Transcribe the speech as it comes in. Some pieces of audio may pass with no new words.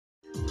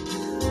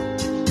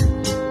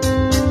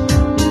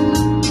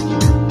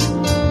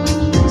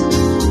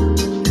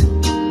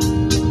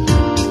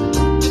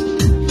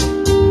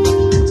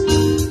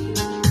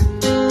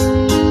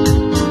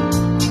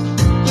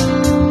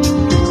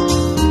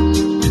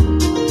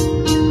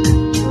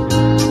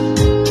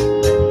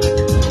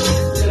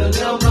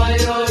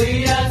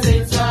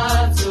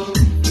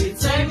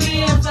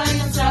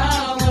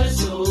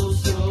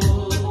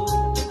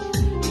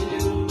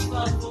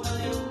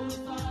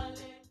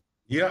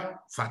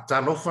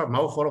Whatalofa,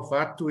 mau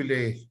whorofa atu i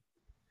le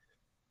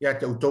ia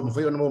te utomu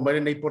whai ona mo mai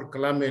nei por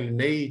kalame le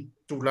nei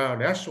tūla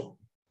le aso.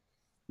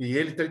 I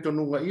ele tari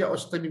tonunga ia o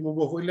stani mo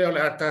mo hui leo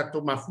le ata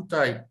to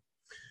mafuta ai.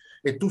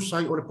 E tu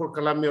sai o le por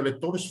kalame o le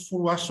toris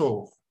fulu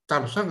aso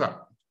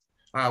talosanga.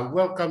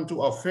 Welcome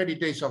to our 30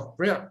 days of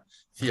prayer.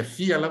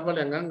 Fia lava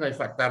le nganga i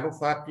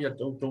whatalofa atu ia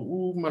te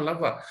utou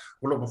lava.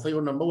 O lo mawhai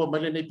ona maua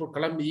mai le nei por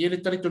kalame i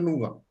ele tari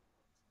tonunga.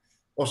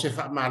 O se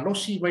wha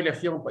malosi mai le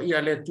fiong pa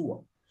ia le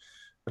tua.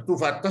 Tu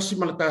fatasi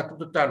mala tātou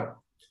te talo.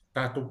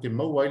 Tātou te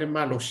maua ile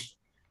malosi.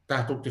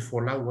 Tātou te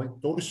wholau ai.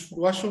 Tōris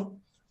fuaso.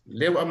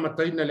 Leo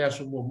amataina le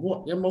aso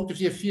mua. Ia mau te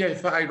fia e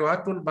wha airo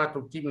atu le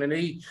mātou tim le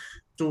nei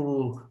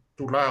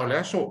tu lao le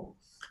aso.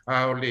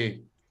 O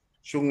le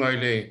sunga i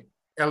le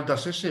Elder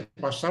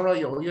Sesepasara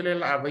i o ile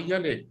la avaia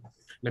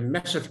le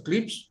massive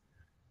clips.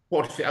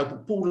 Por te au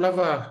pupu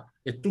lava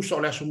e tusa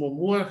o le aso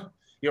mua.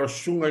 I o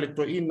sunga i le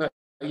toina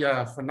i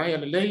a Fanaea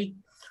Lelei.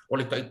 O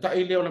le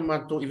taitai leo le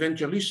mātou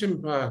evangelism.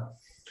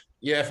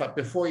 Ia fa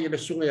before ia le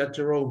sunga ia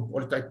Jerome o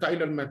le taitai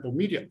le mātou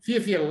media.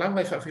 Fia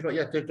lava e whawhiro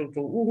ia te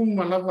toto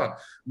lava.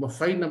 Ma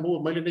whaina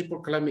mua mai le nei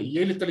por kalame i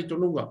ele tali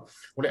tonunga.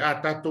 O le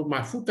a tātou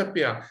mafuta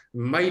pia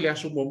mai le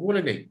aso mua mua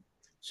le nei.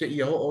 Se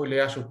ia o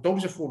le aso tau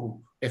se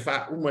furu e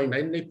wha umai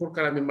nei por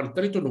kalame ma le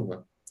tali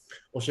tonunga.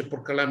 O se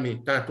por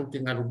kalame tātou te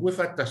ngaru gue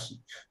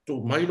whaatasi.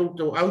 Tu mai lo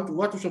tau autu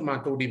watu sa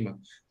mātou lima.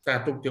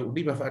 Tātou te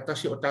lima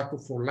whaatasi o tātou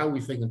wholau i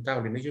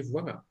whaingantau le nei se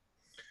fuanga.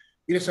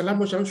 I le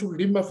salamo sa usu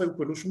lima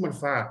whaupelusu man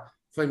wha.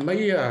 Fai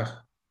mai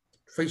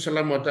fai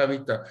salamo a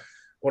tawita.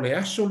 O le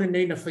aso le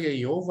nei na whai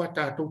i ova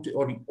tātou te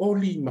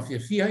oli ma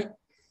fia ai.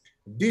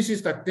 This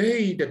is the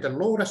day that the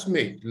Lord has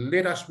made.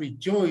 Let us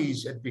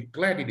rejoice and be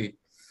glad in it.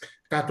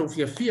 Tātou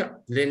fia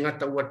le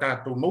ngata ua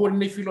tātou maua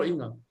nei filo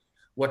inga.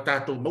 Ua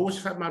tātou maua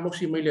se wha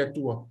manosi mai le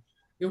atua.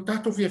 Eo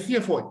tātou fia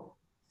foi.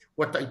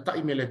 Ua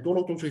tai me le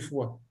tolo tau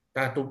seifua.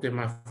 Tātou te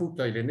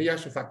mafuta i le nei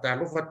aso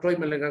whatalofa toi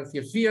me le ngang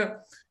fia.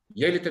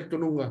 Ia le te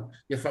tonunga.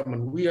 Ia wha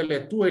manuia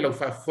le atua i lau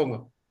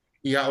whafonga.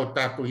 Ia o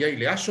tātou iai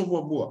le aso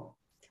mua.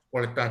 O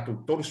le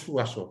tātou torisu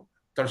aso.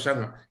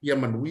 Tarsanga, ia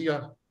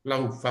manuia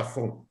lau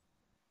whafong.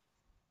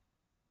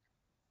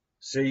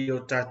 Se i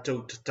o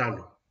tātou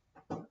tatalo.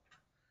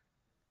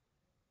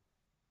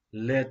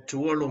 Le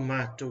atua lo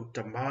mātou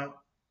tamā.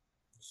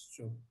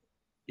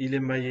 I le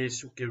mai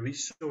Jesu ke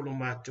riso lo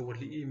mātou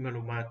ali i ma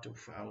lo mātou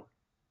whao.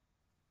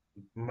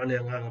 Ma le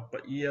anganga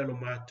pa ia lo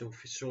mātou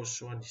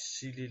fisoso ani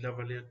sili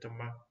lava lea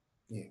tamā.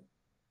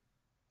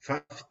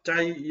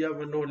 Whawhitai ia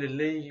wano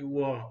Lelei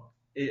ua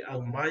e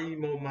au mai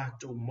mo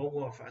mātou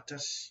maua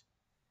whaatasi.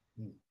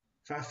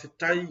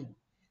 Whawhitai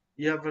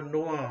ia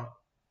wanoa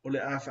o le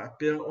a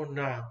whaapea o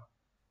nā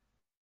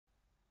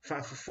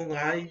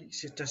whaafafonga ai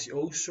se tasi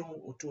ouso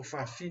o tua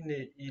whaafine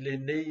i le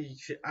nei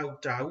whi au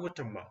tāua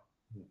tama.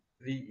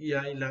 Vi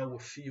ia i lau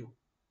fio.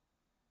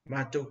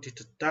 Mātou te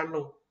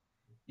tatalo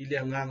i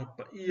le anganga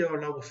pa ia o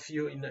lau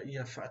fio ina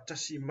ia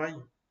whaatasi mai.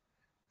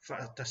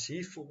 Whaatasi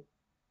ifu.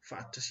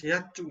 Whaatasi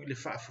atu i le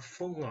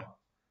whaafafonga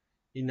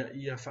ina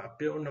ia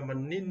whaapea na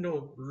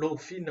manino lo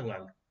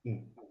finangal.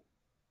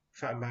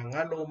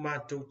 Whaamangalo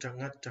mātou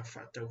tangata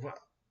whaatawa.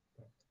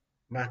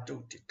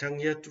 Mātou te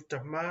tangi atu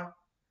tamā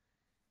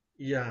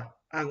ia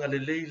anga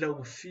Lelei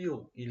lau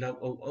fio i lau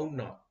au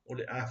auna o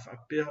le a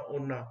whaapea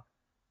o na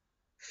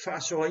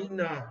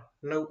whaasoaina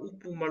lau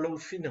upu ma lau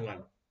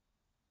finangal.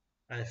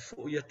 Ai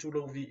fo ia tu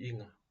lau vi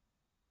inga.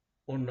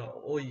 Ona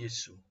o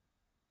Yesu.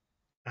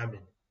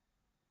 Amen.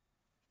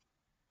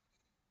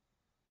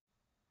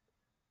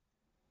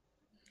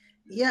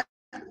 Ia,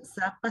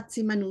 sa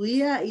pati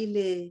manuia i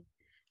le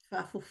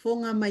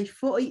whaafofonga mai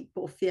foi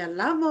po whia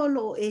lava o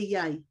lo e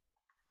iai.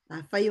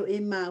 A whai o e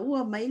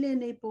maua mai le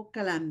nei po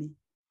kalame.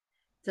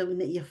 Tau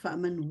ina ia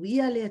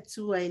whaamanuia le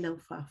atua i lau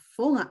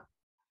whaafonga.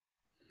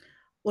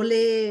 O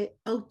le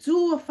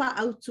autua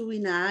whaautu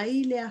ina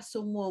ai le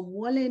aso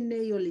mua le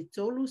nei o le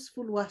tolus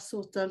fulu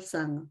aso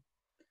talsanga.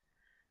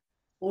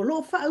 O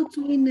lo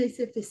whaautu ina i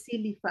se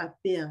fesili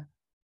whaapea.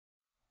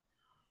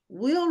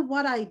 Will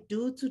what I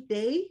do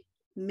today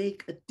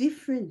make a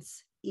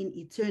difference in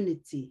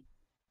eternity?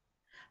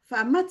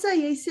 Whaamata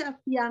i eise a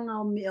whianga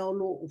o mea o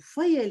lo o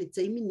whaia le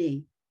taimi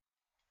nei,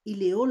 i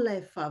le ola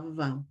e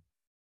whaavavau.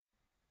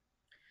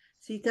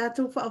 Si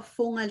tātou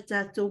whaafonga le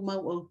tātou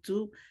mau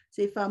autu,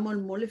 se whaamol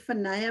mole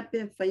Fanaea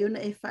pe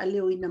whaiona e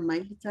whaaleo ina mai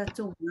le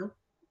tātou mau.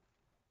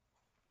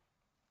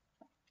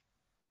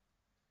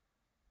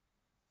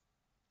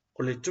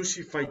 O le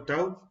tusi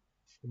whaitau,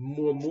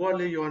 mua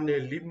le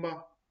Ioane 5,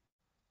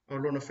 au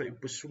lona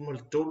whaipusuma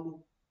le tolu,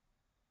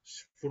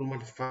 sifuruma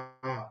le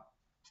wha,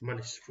 ma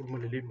le sifuruma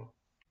le 5.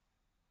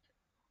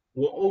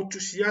 Ua o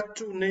tusi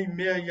atu nei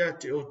mea ia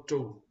te o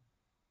tou,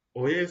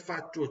 o e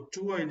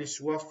whaatua i le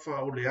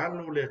suafa o le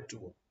alo le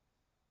atua.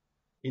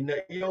 Ina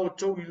ia o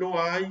tou i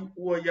loa ai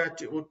ua ia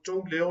te o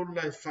tou le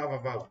ola e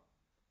whaavavau.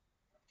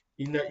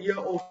 Ina ia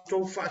o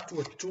tou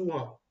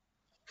whaatua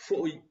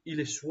foi i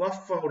le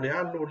suafa o le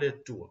alo le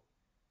atua.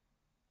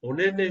 O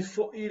le nei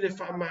foi i le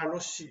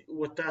whaamalosi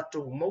ua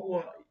tātou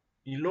maua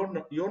i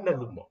ona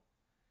luma.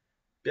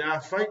 Pe a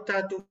whai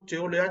tātou te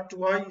ole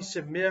atu ai I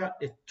se mea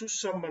e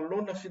tusa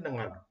malona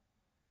finangalo.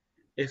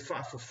 E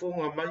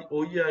whaafafonga mai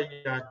o ia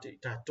I a te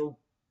tātou.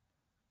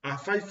 A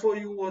whai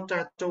foi ua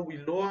tātou I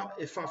loa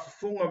e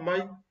whaafafonga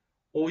mai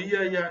o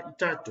ia I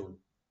tātou.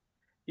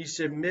 I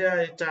se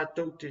mea e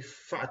tātou te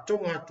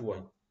whaatonga atu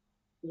ai.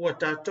 Ua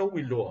tātou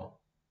I loa.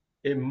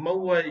 E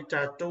maua I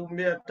tātou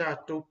mea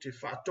tātou te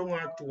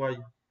whaatonga atu ai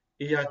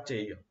I a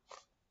te ia.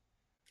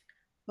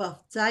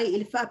 Whaftai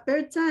ili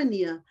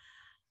whapertania.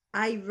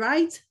 I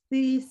write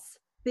these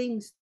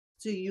things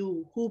to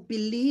you who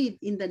believe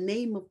in the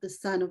name of the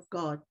Son of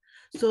God,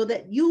 so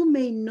that you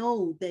may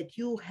know that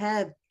you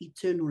have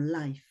eternal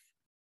life.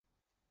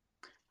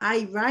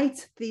 I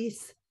write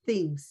these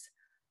things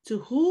to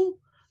who?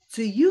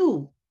 To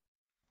you.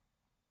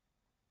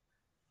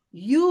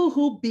 You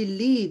who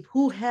believe,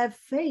 who have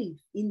faith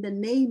in the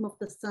name of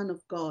the Son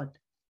of God,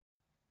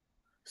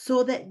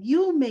 so that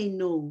you may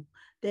know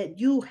that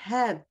you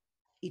have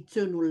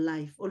eternal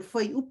life. Ol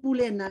fai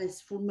upule na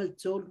es fumal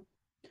tolu.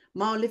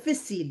 Ma ole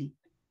fesili.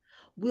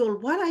 Will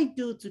what I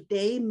do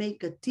today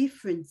make a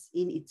difference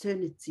in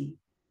eternity?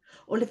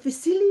 Ole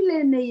fesili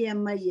le ne ia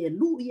mai e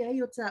lu ia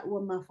I o ta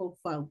ua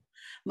mawhauwhau.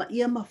 Ma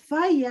ia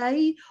mawhai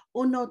ai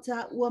o no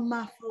ta ua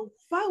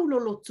mawhauwhau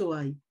loloto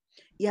ai.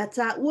 Ia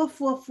ta ua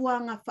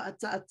fuafuanga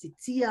whaata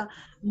atitia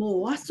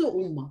mo aso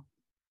uma.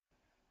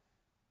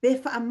 Be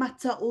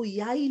whaamata o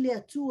iai le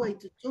atua I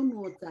te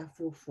tonu o ta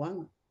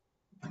fuafuanga.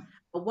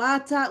 A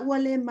wata ua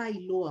le mai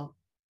loa.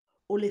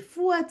 O le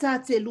fua ta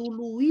te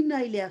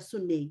luluina I le aso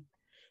nei.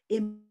 E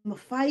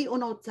mawhai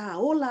ona o ta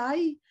ola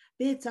ai,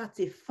 be ta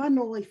te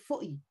whano ai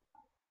foi.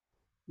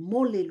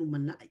 Mole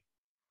lumanai.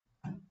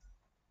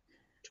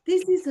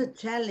 This is a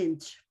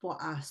challenge for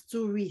us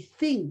to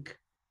rethink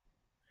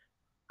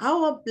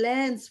our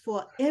plans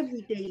for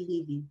everyday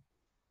living.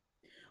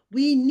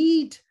 We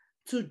need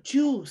to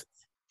choose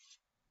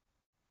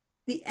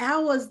the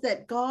hours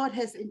that God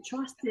has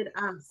entrusted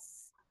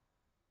us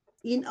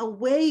in a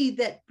way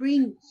that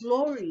brings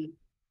glory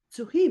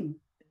to Him.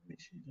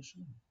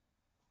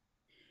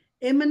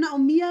 E mana o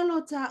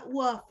mialo ta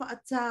ua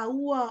whaata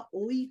ua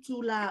o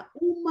itu la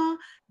uma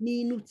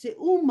ni nute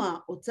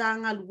uma o ta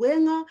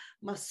ngaluenga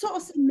ma so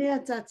se mea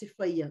ta te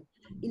whaia.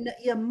 Ina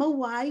ia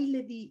maua ai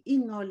le vi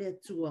inga o le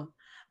atua.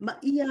 Ma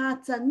ia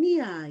ata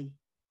ni ai.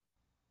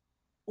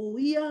 O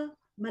ia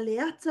ma le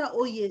ata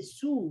o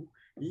Yesu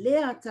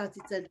le ata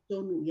te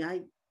tonu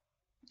iai.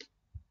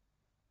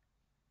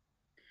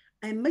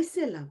 Ai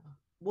maise lava.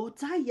 Wo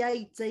ta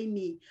iai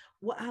taimi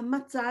wa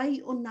amata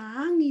ai o na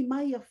angi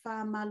mai a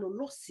wha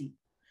malolosi.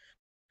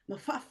 Ma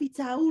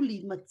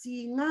whaafitauli ma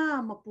ti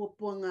ngā ma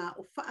puapuanga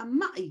o wha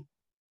mai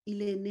I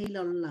le nei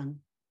laulang.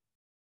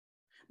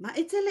 Ma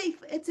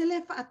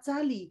etele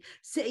whaatali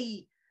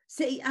se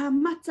I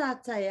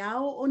amata tai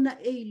ao o na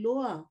e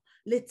loa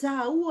le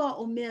tā ua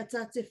o mea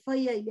tā te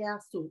whaia I le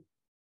aso.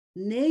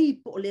 Nei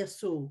po le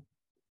aso.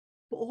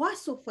 Po o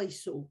aso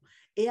whaiso.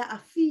 E a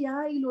awhi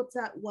ai lo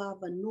ta ua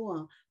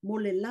wanoa mo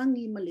le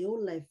langi ma le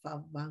ola e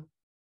whaavau.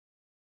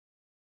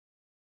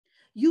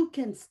 You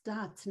can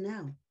start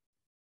now.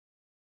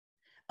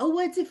 O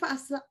e te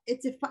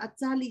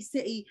whaatali se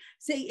I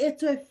e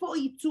toi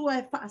fōi tua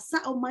e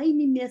whaasa o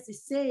maini mea se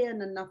sea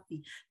na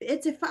nafi. E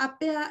te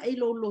whaapea e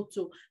lo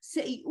loto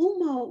se I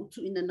uma o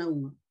utu ina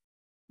naunga.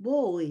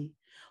 Boy,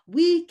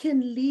 we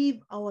can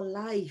live our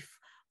life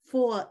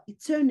for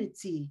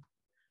eternity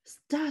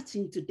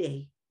starting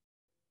today.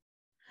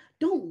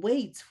 Don't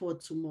wait for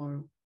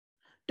tomorrow.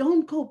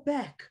 Don't go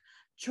back.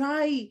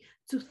 Try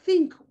to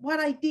think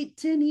what I did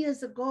 10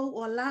 years ago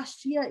or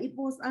last year. It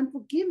was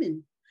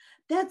unforgiven.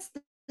 That's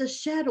the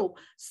shadow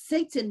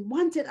Satan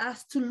wanted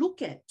us to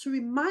look at, to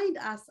remind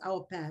us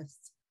our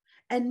past,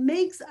 and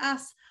makes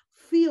us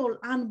feel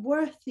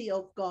unworthy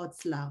of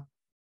God's love.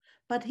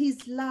 But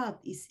His love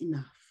is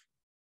enough.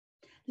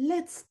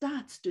 Let's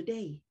start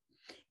today.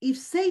 If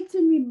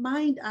Satan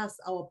reminds us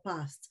our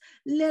past,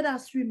 let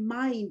us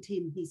remind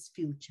him his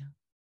future.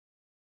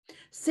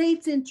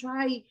 Satan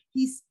tried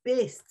his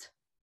best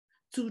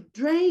to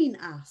drain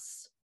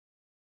us,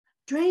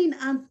 drain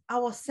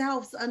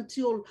ourselves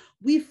until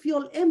we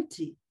feel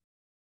empty.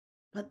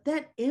 But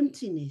that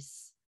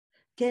emptiness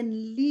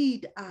can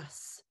lead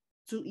us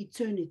to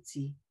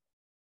eternity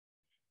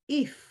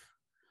if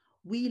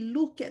we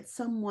look at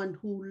someone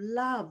who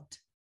loved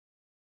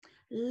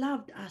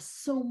us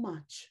so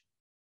much.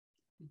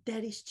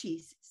 That is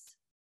Jesus,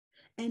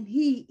 and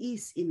He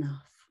is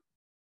enough.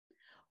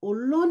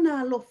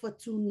 Olona alofa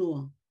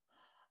tunua,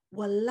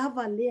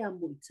 walava lea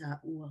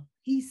muita ua.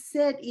 He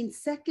said in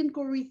 2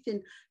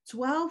 Corinthians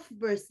 12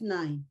 verse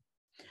 9,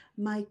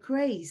 my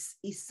grace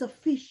is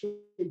sufficient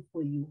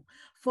for you,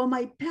 for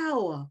my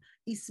power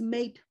is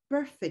made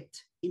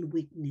perfect in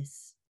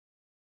weakness.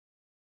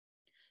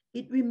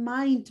 It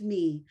reminds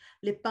me,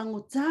 le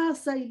pangota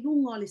sa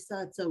ilunga le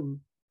sa tau.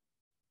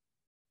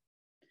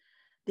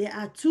 There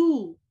are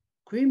two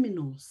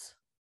criminals.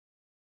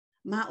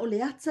 Ma ole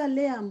ata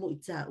lea mo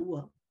ita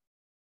ua.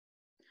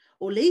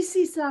 O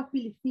leisi sa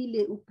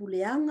filifile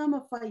upuleanga ma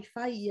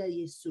whaifai ia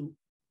Yesu.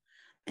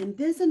 And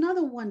there's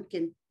another one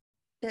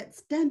that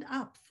stand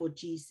up for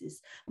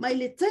Jesus. Mai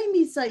le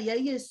taimi sa ia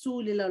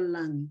Yesu le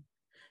laulangi.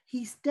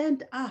 He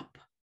stand up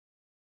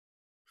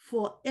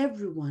for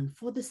everyone,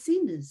 for the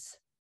sinners.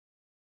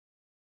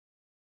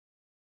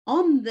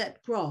 On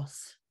that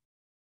cross,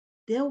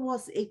 there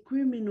was a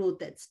criminal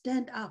that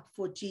stand up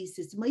for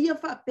Jesus. Mai ia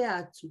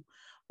whapea atu,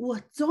 ua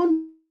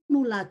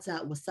tonu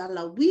lata ua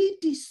sala. We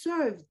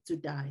deserve to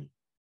die.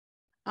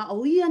 A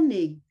oia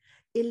nei,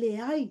 ele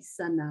ai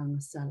sana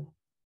sala.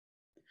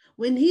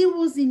 When he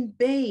was in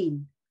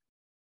pain,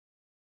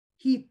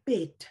 he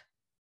begged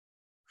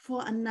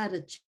for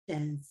another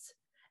chance.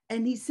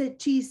 And he said,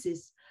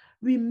 Jesus,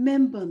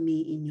 remember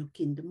me in your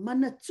kingdom.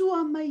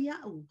 Manatua mai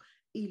au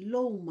I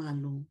lo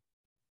malo.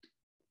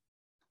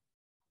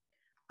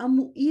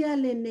 Amu ia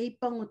le nei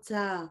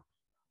pangota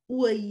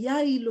ua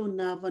iai lo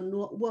na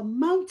vanua, ua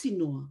mauti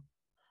noa,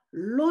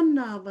 lo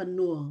na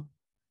vanua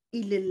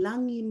I le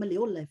langi ma le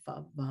ola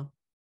whaavau.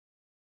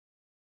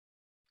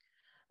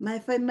 Mai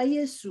whai mai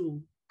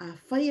Yesu, a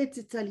whai e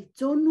te tali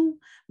tonu,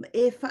 ma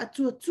e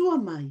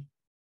whaatua mai.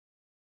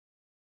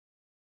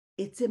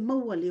 E te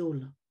maua le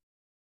ola.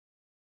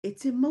 E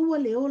te maua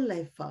le ola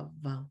e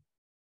whaavau.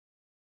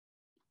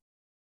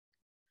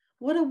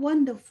 What a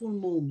wonderful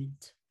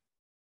moment.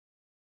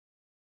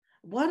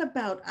 What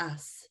about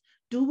us?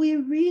 Do we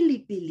really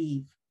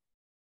believe?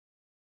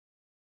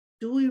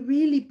 Do we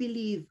really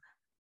believe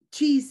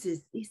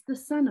Jesus is the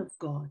Son of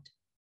God?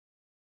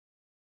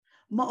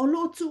 Ma o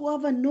lotu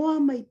ava noa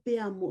mai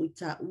pea mo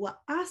ita, ua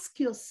ask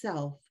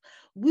yourself,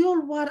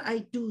 will what I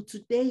do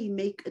today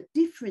make a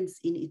difference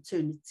in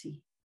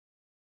eternity?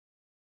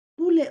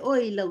 Pule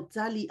oi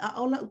lautali, a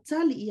o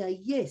lautali ia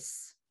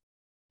yes.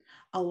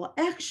 Our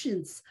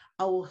actions,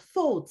 our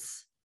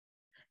thoughts,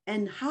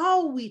 and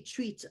how we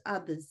treat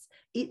others,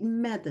 it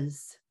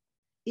matters.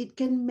 It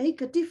can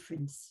make a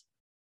difference.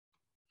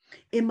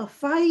 E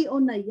mawhai o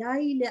na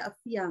iai le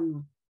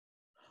awhianga.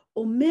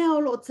 O mea o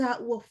lo ta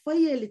ua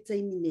whai e le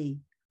taimi nei.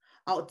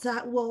 A o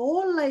ta ua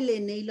ola le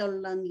nei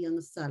laulangi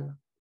ang sala.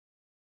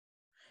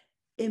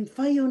 E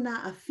mwhai o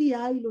na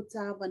awhia ai lo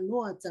ta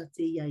wanoa ta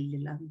te iai le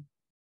langi.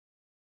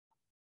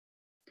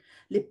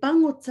 Le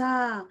pango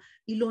ta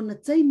I lo na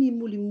taimi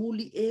muli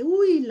muli e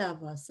ui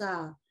lava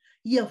sa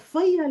ia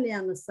whaia le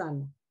anga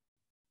sala.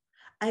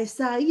 Ai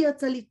sa ia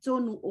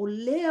talitonu o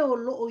leo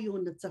loo i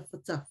ona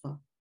tawhatafa.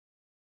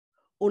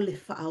 O le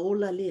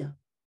whaaola lea.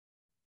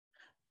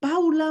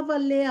 Pau lava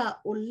lea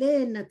o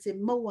le na te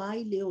maua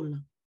ai leola.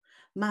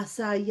 Ma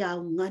sa ia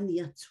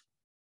ngani atu.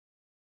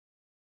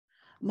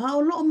 Ma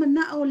o loo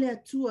mana o le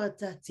atua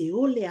ta te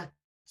ole atu.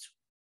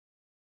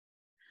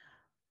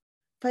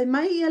 Fai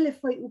mai ia le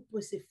fai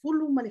upu se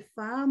fulu ma le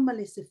wha ma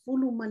le se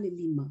fulu ma le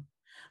lima.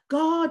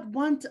 God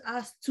wants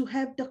us to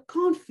have the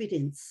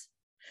confidence.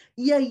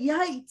 Ia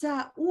I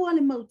ta ua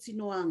le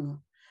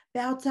mautinoanga.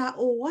 Pea ta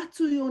o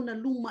watu I ona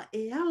luma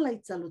e ala I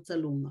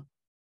talotalunga.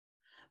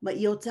 Ma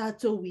I o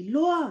tātou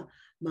wiloa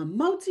ma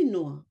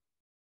mautinoa.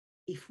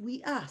 If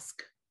we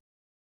ask,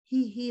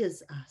 He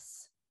hears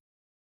us.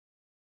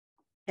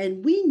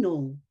 And we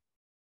know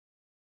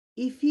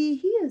if He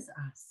hears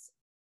us,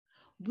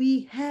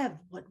 we have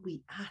what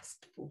we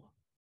asked for.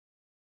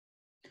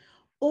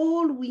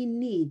 All we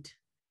need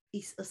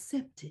is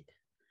accepted.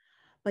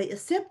 By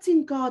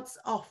accepting God's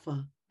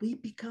offer, we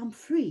become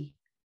free,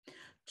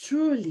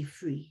 truly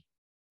free,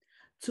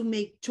 to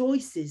make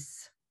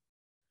choices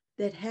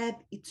that have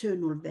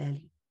eternal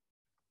value.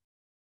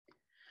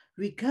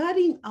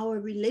 Regarding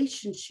our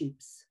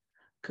relationships,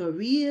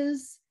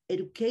 careers,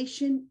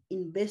 education,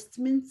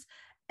 investments,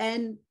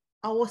 and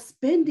our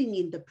spending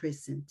in the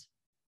present,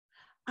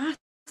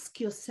 ask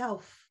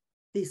yourself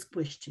this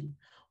question: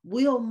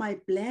 will my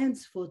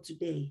plans for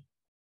today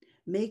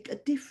make a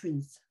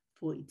difference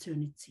for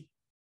eternity?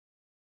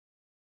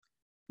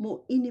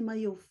 Mo ini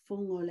mai o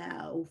fongo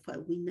la o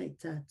whawina I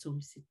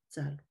tātou se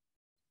talo.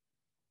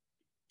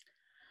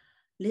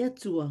 Le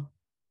atua,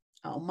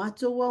 a o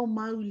mātou au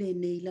mau le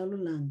nei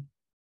lalolang.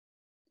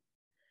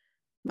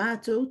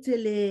 Mātou te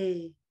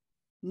le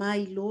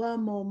mai loa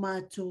mo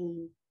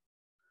mātou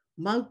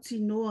mauti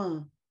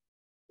noa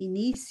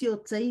inisi o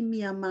taimi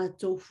a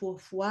mātou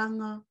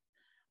fuafuanga,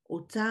 o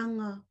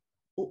tanga,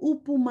 o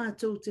upu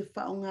mātou te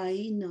whaonga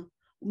ina,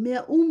 o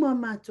mea uma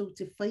mātou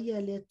te whaia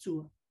le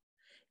atua.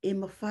 E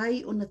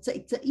mawhai o na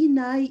taita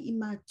ina ai I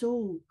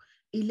mātou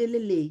I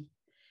Lelei.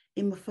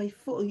 E mawhai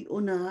foi o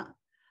na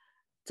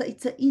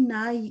taita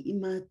ina ai I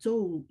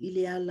mātou I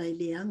le ala I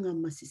le anga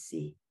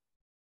masise.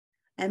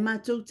 E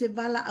mātou te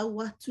wala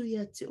au atu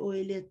ia te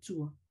oe le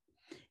atua.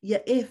 Ia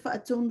e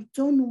whaatonu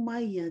tonu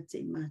mai ia te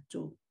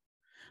mātou.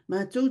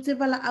 Mātou te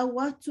wala au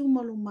atu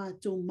malo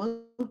mātou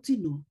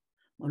mautino.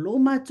 Malo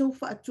mātou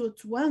whaatua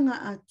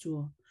tuanga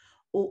atua.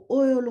 O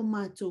oeolo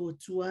mātou o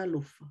tua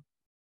alofa.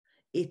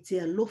 E te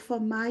alofa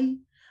mai,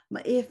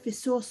 ma e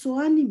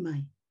whesoasoani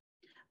mai.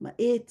 Ma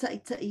e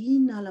taita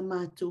ina la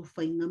mātou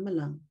whainga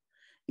malang.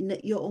 Ina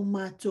ia o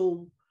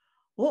mātou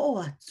o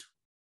atu.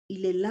 I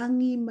le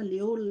langi ma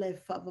le ola e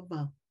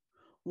whaavavau.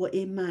 Wa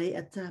e mai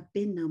a tā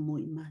pena mo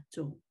I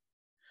mātou.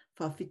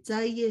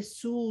 Whawhitai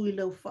Jesu I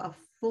lau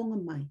whaafonga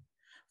mai.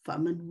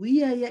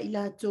 whaamanuia ia i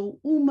lātou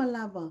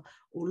umalawa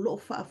o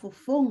loo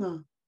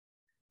whaafofonga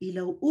i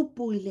lau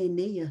upu i le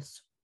nei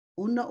aso.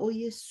 Ona o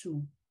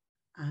Yesu.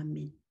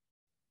 Amen.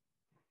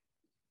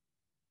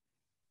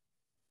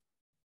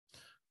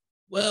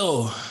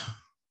 Well,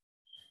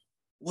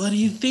 what do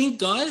you think,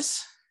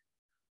 guys?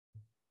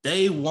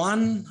 Day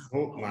 1,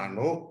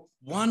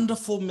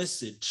 wonderful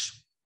message.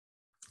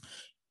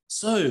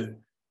 So,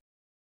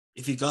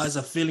 if you guys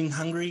are feeling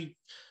hungry,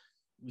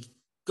 we're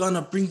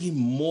gonna bring you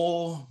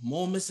more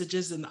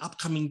messages in the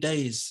upcoming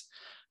days.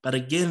 But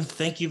again,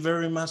 thank you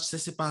very much,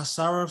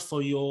 Sesepasara,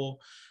 for your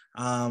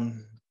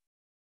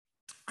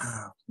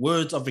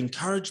words of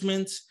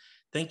encouragement.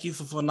 Thank you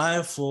for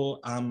Fanaea for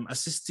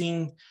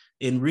assisting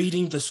in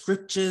reading the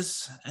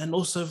scriptures, and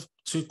also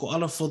to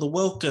Koala for the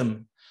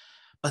welcome.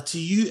 But to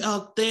you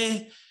out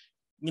there,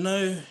 you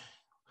know,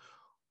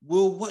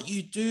 will what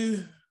you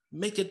do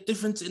make a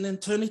difference in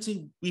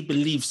eternity? We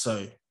believe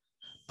so,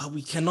 but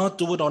we cannot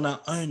do it on our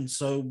own.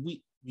 So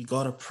we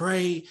got to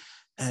pray,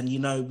 and, you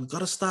know, we got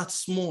to start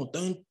small.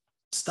 Don't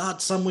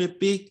start somewhere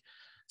big.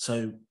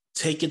 So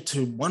take it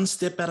to one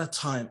step at a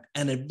time,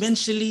 and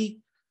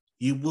eventually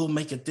you will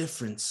make a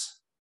difference.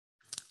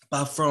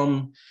 But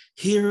from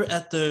here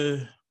at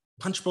the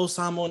Punchbowl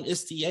Samoan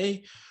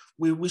SDA,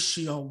 we wish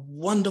you a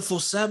wonderful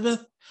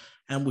Sabbath,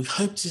 and we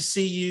hope to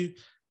see you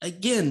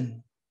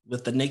again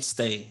with the next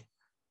day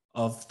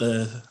of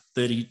the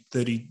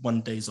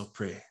 31 days of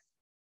prayer.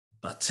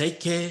 But take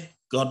care,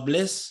 God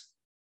bless,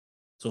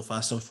 so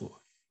far so forth.